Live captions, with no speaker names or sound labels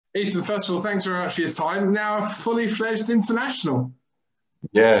Ethan, first of all, thanks very much for your time. Now a fully fledged international.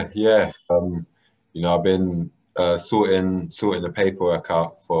 Yeah, yeah. I've been sorting the paperwork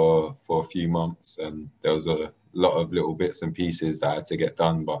out for a few months, and there was a lot of little bits and pieces that I had to get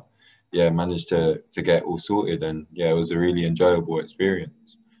done. But yeah, managed to get all sorted, and yeah, it was a really enjoyable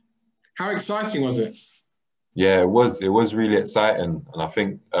experience. How exciting was it? Yeah, it was really exciting, and I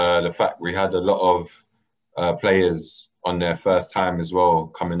think the fact we had a lot of players on their first time as well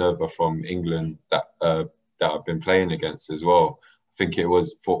coming over from England that I've been playing against as well. I think it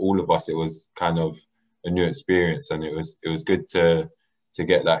was for all of us. It was kind of a new experience, and it was good to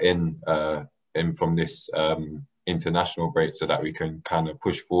get that in from this international break so that we can kind of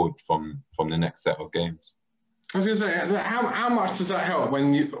push forward from the next set of games. I was going to say, how much does that help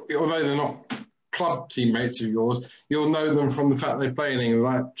when although they're not club teammates of yours, you'll know them from the fact they play in England,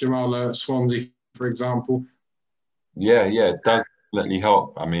 like Jamal Lowe at Swansea, for example. Yeah, yeah, it does definitely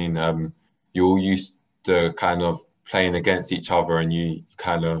help. I mean, you're all used to kind of playing against each other, and you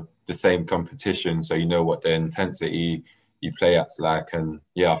kind of the same competition, so you know what the intensity you play at's like. And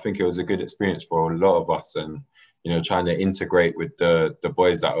yeah, I think it was a good experience for a lot of us, and trying to integrate with the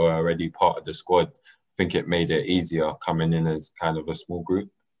boys that were already part of the squad. I think it made it easier coming in as kind of a small group.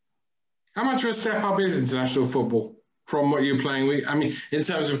 How much of a step up is international football from what you're playing with? I mean, in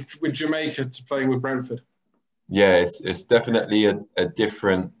terms of with Jamaica to playing with Brentford. Yeah, it's definitely a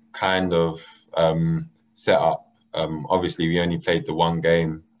different kind of setup. Obviously, we only played the one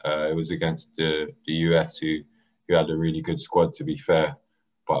game. It was against the US, who had a really good squad, to be fair.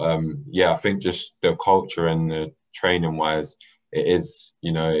 But yeah, I think just the culture and the training wise, it is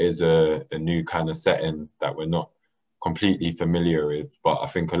a new kind of setting that we're not completely familiar with. But I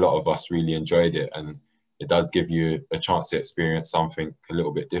think a lot of us really enjoyed it, and it does give you a chance to experience something a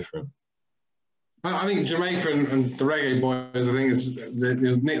little bit different. I think Jamaica and the Reggae Boys, I think, is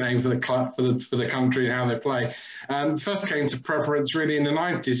the nickname for the club, for the country and how they play. First came to preference really in the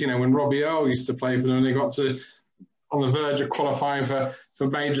 90s, when Robbie Earle used to play for them and they got to on the verge of qualifying for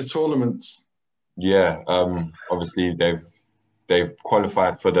major tournaments. Yeah, obviously they've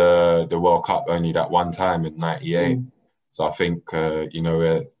qualified for the World Cup only that one time in '98. Mm. So I think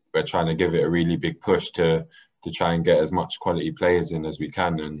we're trying to give it a really big push to try and get as much quality players in as we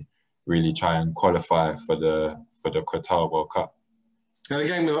can, and really try and qualify for the Qatar World Cup. Now, the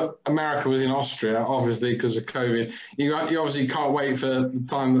game with America was in Austria, obviously, because of COVID. You obviously can't wait for the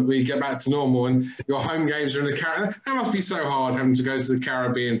time that we get back to normal and your home games are in the Caribbean. That must be so hard having to go to the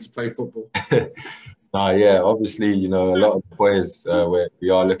Caribbean to play football. Yeah, obviously, a lot of the boys, we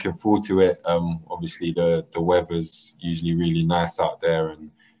are looking forward to it. Obviously, the weather's usually really nice out there,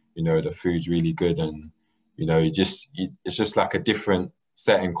 and the food's really good, and it's just like a different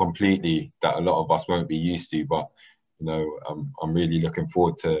setting completely that a lot of us won't be used to. But I'm really looking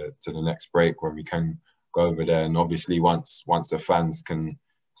forward to the next break when we can go over there. And obviously, once the fans can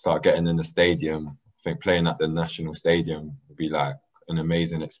start getting in the stadium, I think playing at the national stadium would be like an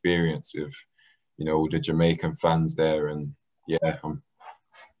amazing experience with all the Jamaican fans there. And yeah, I'm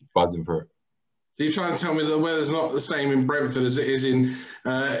buzzing for it. So you're trying to tell me that the weather's not the same in Brentford as it is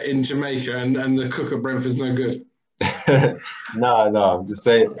in Jamaica, and the cook at Brentford's no good. No, no, I'm just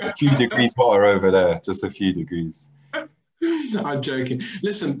saying a few degrees hotter over there, just a few degrees. I'm joking.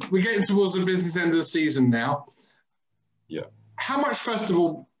 Listen, we're getting towards the business end of the season now. Yeah. How much, first of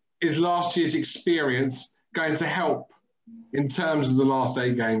all, is last year's experience going to help in terms of the last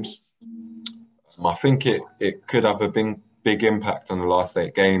 8 games? I think it could have a big impact on the last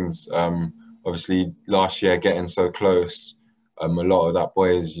 8 games. Obviously, last year getting so close, a lot of that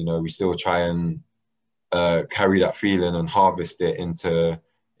boys, we still try and carry that feeling and harvest it into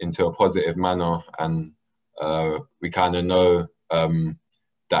a positive manner. And we kind of know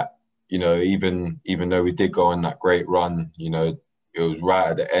that even though we did go on that great run, it was right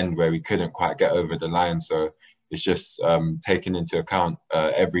at the end where we couldn't quite get over the line. So it's just taking into account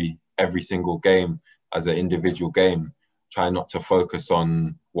every single game as an individual game. Try not to focus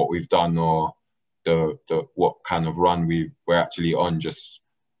on what we've done or the what kind of run we're actually on. Just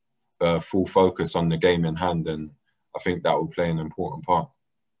full focus on the game in hand, and I think that will play an important part.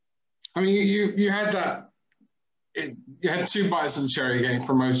 I mean, you had that. You had 2 bites of the cherry getting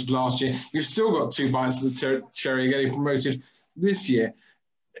promoted last year. You've still got 2 bites of the cherry getting promoted this year.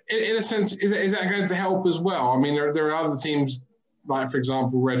 In a sense, is that going to help as well? I mean, there are other teams, like, for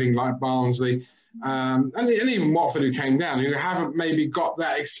example, Reading, like Barnsley, and even Watford, who came down, who haven't maybe got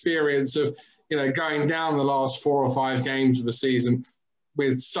that experience of, going down the last 4 or 5 games of a season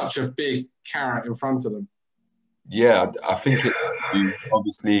with such a big carrot in front of them. Yeah, I think it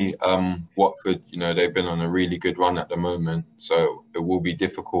obviously Watford, they've been on a really good run at the moment, so it will be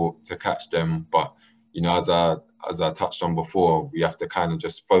difficult to catch them. But as I touched on before, we have to kind of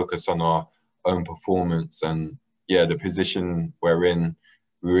just focus on our own performance. And yeah, the position we're in,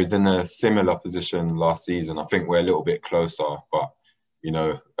 we was in a similar position last season. I think we're a little bit closer, but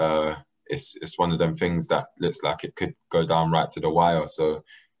it's one of them things that looks like it could go down right to the wire. So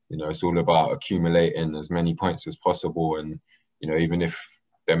it's all about accumulating as many points as possible. And, even if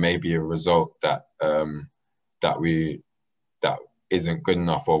there may be a result that isn't good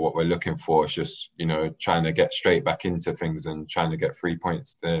enough or what we're looking for, it's just, trying to get straight back into things and trying to get 3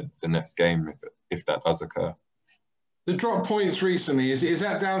 points the next game if that does occur. The drop points recently, is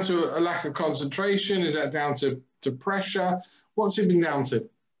that down to a lack of concentration? Is that down to pressure? What's it been down to?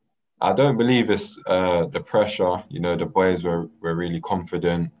 I don't believe it's the pressure. The boys were really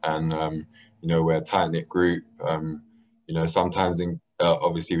confident, and we're a tight-knit group. Sometimes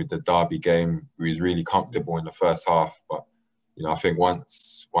obviously with the Derby game, we was really comfortable in the first half, but I think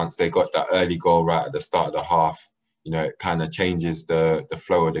once they got that early goal right at the start of the half, it kind of changes the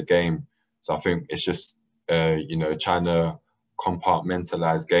flow of the game. So I think it's just trying to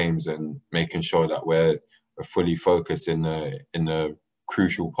compartmentalize games and making sure that we're fully focused in the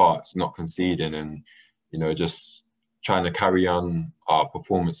crucial parts, not conceding, and just trying to carry on our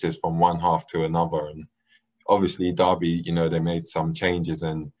performances from one half to another. And obviously Derby, they made some changes,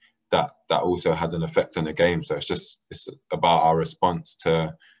 and that also had an effect on the game. So it's about our response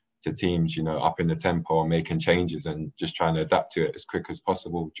to teams, up in the tempo and making changes and just trying to adapt to it as quick as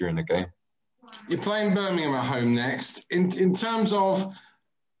possible during the game. You're playing Birmingham at home next. In terms of,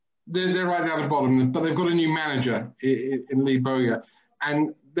 they're right down the bottom, but they've got a new manager in Lee Bowyer,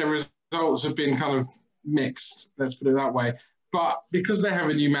 and their results have been kind of mixed, let's put it that way. But because they have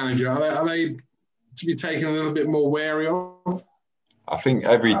a new manager, are they to be taken a little bit more wary of? I think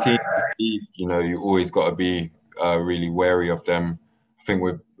every team, you always got to be really wary of them. I think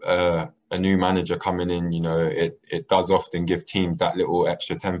with a new manager coming in, it does often give teams that little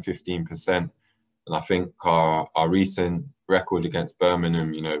extra 10-15%. And I think our recent record against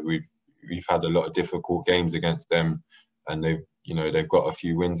Birmingham, we've had a lot of difficult games against them, and they've got a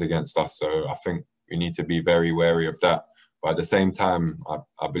few wins against us. So I think we need to be very wary of that. But at the same time,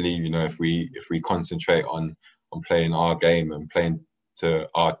 I believe, if we concentrate on playing our game and playing to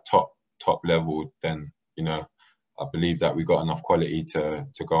our top level, then I believe that we got enough quality to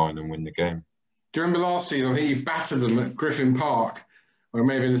go on and win the game. Do you remember last season? I think you battered them at Griffin Park, or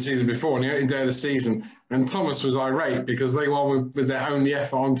maybe in the season before, on the opening day of the season. And Thomas was irate because they won with their only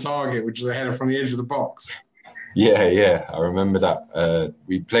effort on target, which was a header from the edge of the box. Yeah, I remember that.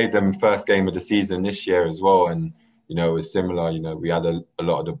 We played them first game of the season this year as well, and it was similar. We had a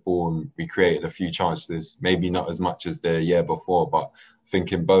lot of the ball and we created a few chances, maybe not as much as the year before, but I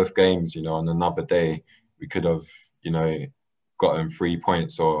think in both games, on another day, we could have, gotten 3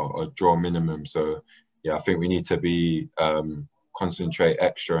 points or draw minimum. So yeah, I think we need to be concentrate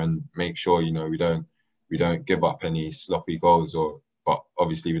extra and make sure, we don't give up any sloppy goals. But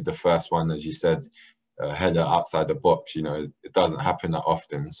obviously with the first one, as you said, header outside the box, it doesn't happen that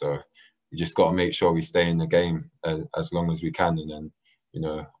often. So we just got to make sure we stay in the game as long as we can, and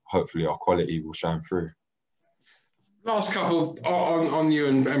then hopefully our quality will shine through. Last couple on you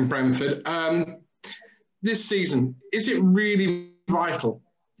and Brentford. This season, is it really vital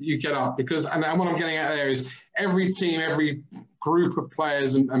that you get up? Because, and what I'm getting at there is every team, every group of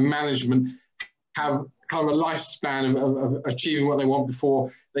players and management have kind of a lifespan of achieving what they want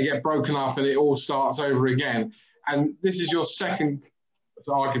before they get broken up and it all starts over again. And this is your second,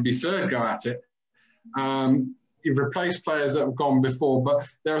 so arguably third go at it. You've replaced players that have gone before, but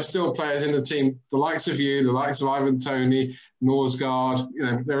there are still players in the team, the likes of you, the likes of Ivan Toney, Norsgaard,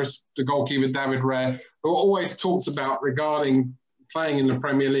 there's the goalkeeper David Rare, who always talks about regarding playing in the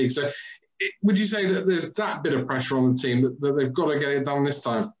Premier League. So would you say that there's that bit of pressure on the team that they've got to get it done this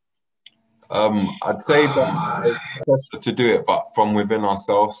time? I'd say that there's pressure to do it, but from within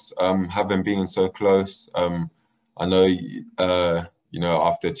ourselves, having been so close, I know,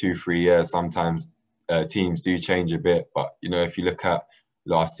 after 2-3 years, sometimes teams do change a bit. But, if you look at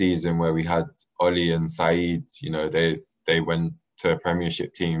last season where we had Ollie and Saeed, they went to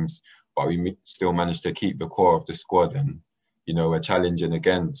Premiership teams, but we still managed to keep the core of the squad, and, we're challenging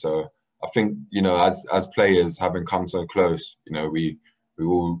again. So I think, as players, having come so close, we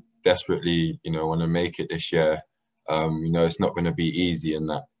all desperately, want to make it this year. It's not going to be easy, and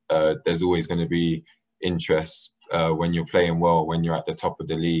that there's always going to be interest when you're playing well, when you're at the top of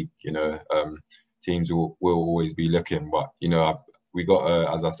the league. Teams will always be looking, but we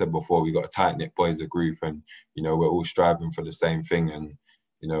got as I said before, we got a tight knit boys a group, and you know we're all striving for the same thing, and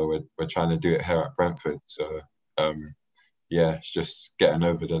you know we're trying to do it here at Brentford. So yeah, it's just getting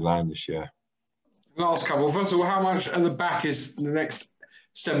over the line this year. Last couple. First of all, how much at the back is the next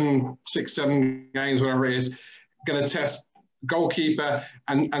 7 games, whatever it is, going to test goalkeeper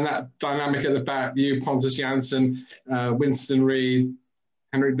and that dynamic at the back? You, Pontus Jansson, Winston Reid,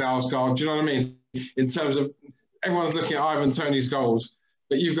 Henrik Dalsgaard. Do you know what I mean? In terms of everyone's looking at Ivan Toney's goals,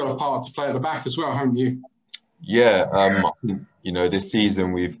 but you've got a part to play at the back as well, haven't you? Yeah, I think you know this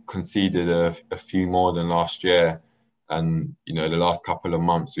season we've conceded a few more than last year, and you know the last couple of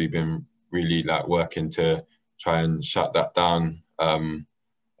months we've been really like working to try and shut that down.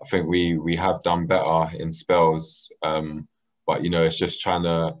 I think we have done better in spells, but you know it's just trying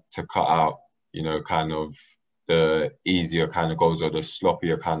to cut out you know kind of the easier kind of goals or the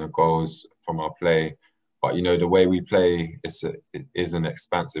sloppier kind of goals from our play. But you know the way we play is an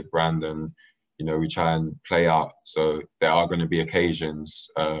expansive brand, and you know we try and play out. So there are going to be occasions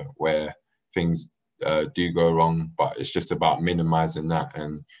where things do go wrong, but it's just about minimizing that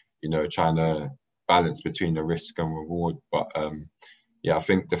and you know trying to balance between the risk and reward. But yeah, I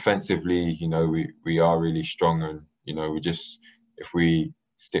think defensively, you know, we are really strong, and you know, we just if we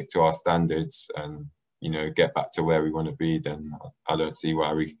stick to our standards and you know get back to where we want to be, then I don't see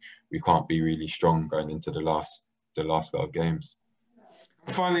why we can't be really strong going into the last lot of games.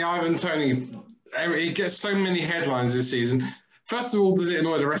 Finally, Ivan Toney, he gets so many headlines this season. First of all, does it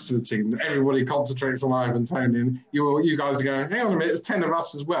annoy the rest of the team that everybody concentrates on Ivan Toney, and you guys are going, hang on a minute, there's 10 of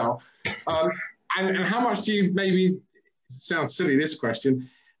us as well. And how much do you maybe, sounds silly this question,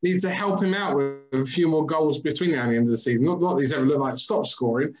 need to help him out with a few more goals between now and the end of the season? Not that he's ever looked like stop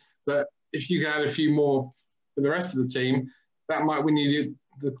scoring, but if you can add a few more for the rest of the team, that might win you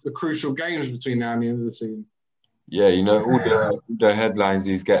the crucial games between now and the end of the season. Yeah, you know, all the headlines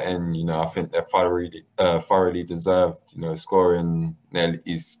he's getting, you know, I think they're thoroughly deserved. You know,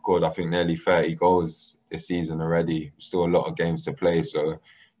 he's scored, I think, nearly 30 goals this season already. Still a lot of games to play. So,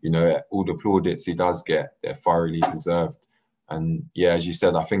 you know, all the plaudits he does get, they're thoroughly deserved. And yeah, as you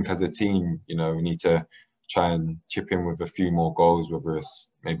said, I think as a team, you know, we need to try and chip in with a few more goals, whether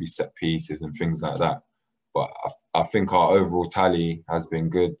it's maybe set pieces and things like that. But I think our overall tally has been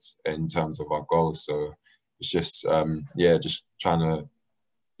good in terms of our goals. So it's just, yeah, just trying to,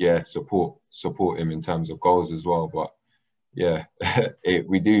 support him in terms of goals as well. But yeah,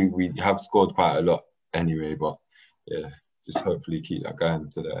 we have scored quite a lot anyway. But yeah, just hopefully keep that going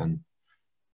to the end.